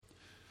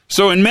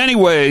So in many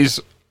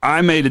ways,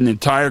 I made an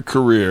entire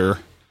career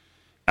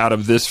out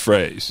of this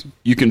phrase.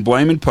 You can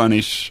blame and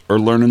punish or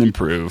learn and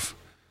improve,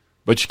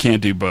 but you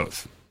can't do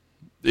both.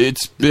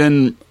 It's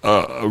been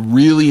a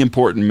really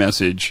important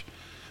message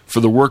for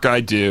the work I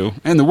do,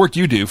 and the work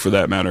you do for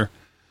that matter,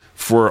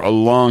 for a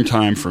long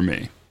time for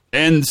me.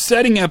 And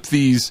setting up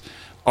these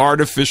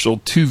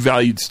artificial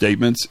two-valued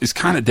statements is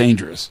kind of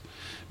dangerous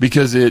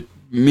because it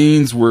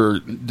means we're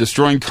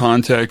destroying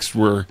context,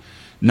 we're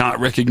not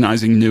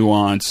recognizing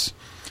nuance,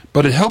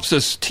 but it helps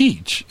us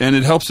teach, and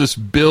it helps us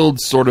build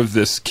sort of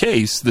this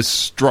case, this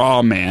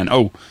straw man,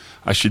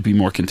 I should be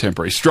more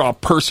contemporary, straw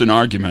person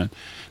argument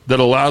that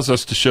allows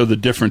us to show the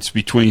difference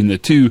between the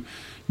two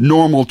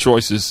normal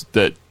choices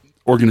that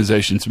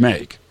organizations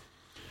make.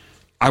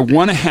 I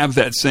want to have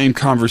that same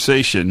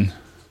conversation,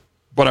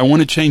 but I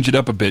want to change it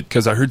up a bit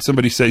because I heard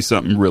somebody say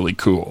something really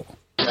cool.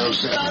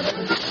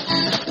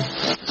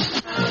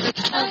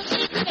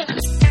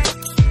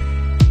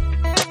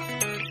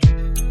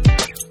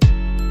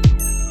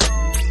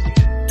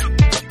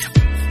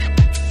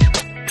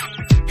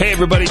 Hey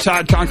everybody,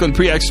 Todd Conklin,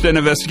 Pre-Accident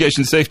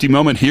Investigation Safety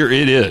Moment. Here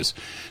it is.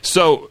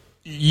 So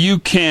you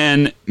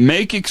can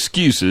make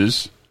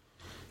excuses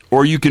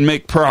or you can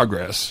make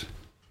progress,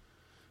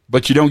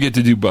 but you don't get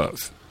to do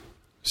both.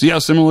 See how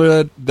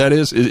similar that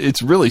is?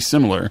 It's really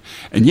similar,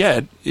 and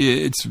yet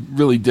it's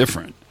really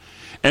different.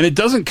 And it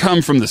doesn't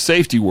come from the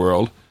safety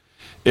world.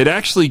 It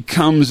actually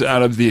comes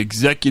out of the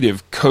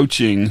executive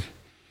coaching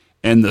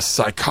and the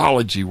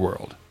psychology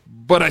world.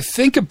 But I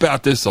think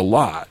about this a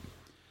lot.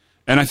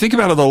 And I think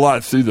about it a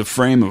lot through the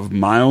frame of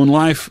my own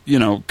life,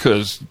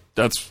 because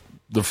that's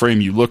the frame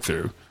you look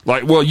through.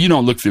 Like, well, you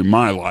don't look through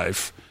my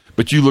life,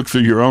 but you look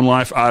through your own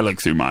life. I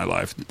look through my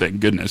life, thank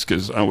goodness,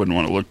 because I wouldn't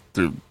want to look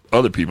through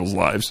other people's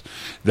lives.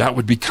 That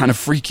would be kind of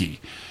freaky.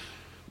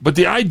 But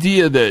the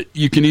idea that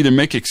you can either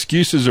make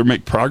excuses or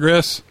make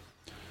progress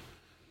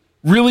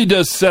really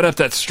does set up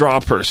that straw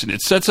person.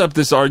 It sets up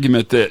this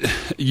argument that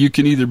you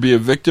can either be a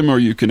victim or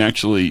you can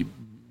actually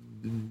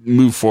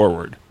move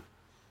forward.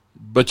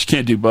 But you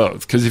can't do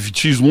both, because if you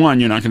choose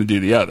one, you're not going to do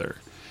the other.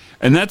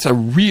 And that's a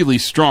really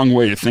strong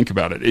way to think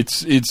about it.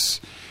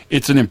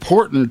 It's an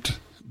important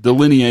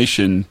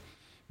delineation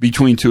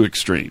between two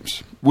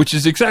extremes, which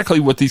is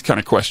exactly what these kind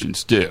of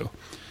questions do.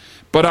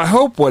 But I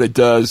hope what it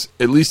does,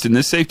 at least in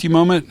this safety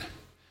moment,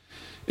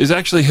 is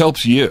actually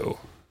helps you.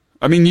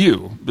 I mean,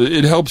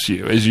 it helps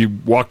you as you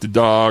walk the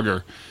dog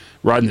or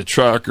ride in the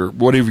truck or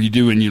whatever you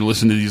do and you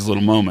listen to these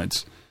little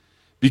moments.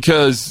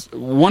 Because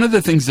one of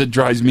the things that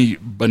drives me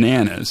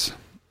bananas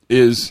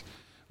is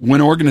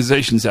when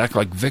organizations act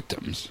like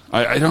victims.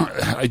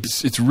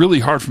 It's really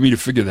hard for me to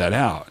figure that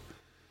out.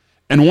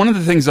 And one of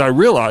the things I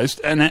realized,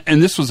 and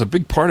this was a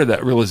big part of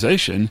that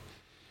realization,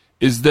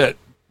 is that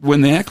when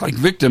they act like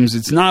victims,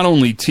 it's not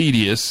only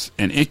tedious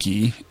and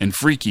icky and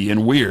freaky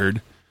and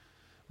weird,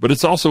 but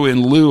it's also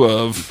in lieu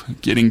of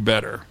getting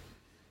better.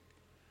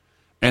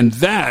 And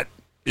that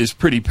is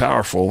pretty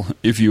powerful,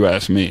 if you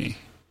ask me.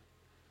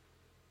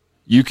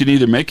 You can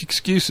either make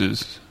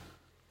excuses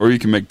or you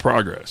can make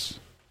progress,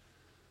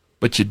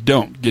 but you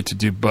don't get to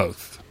do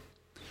both.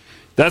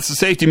 That's the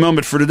safety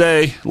moment for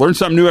today. Learn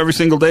something new every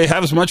single day.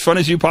 Have as much fun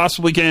as you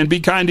possibly can. Be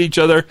kind to each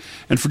other.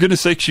 And for goodness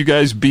sakes, you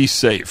guys, be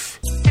safe.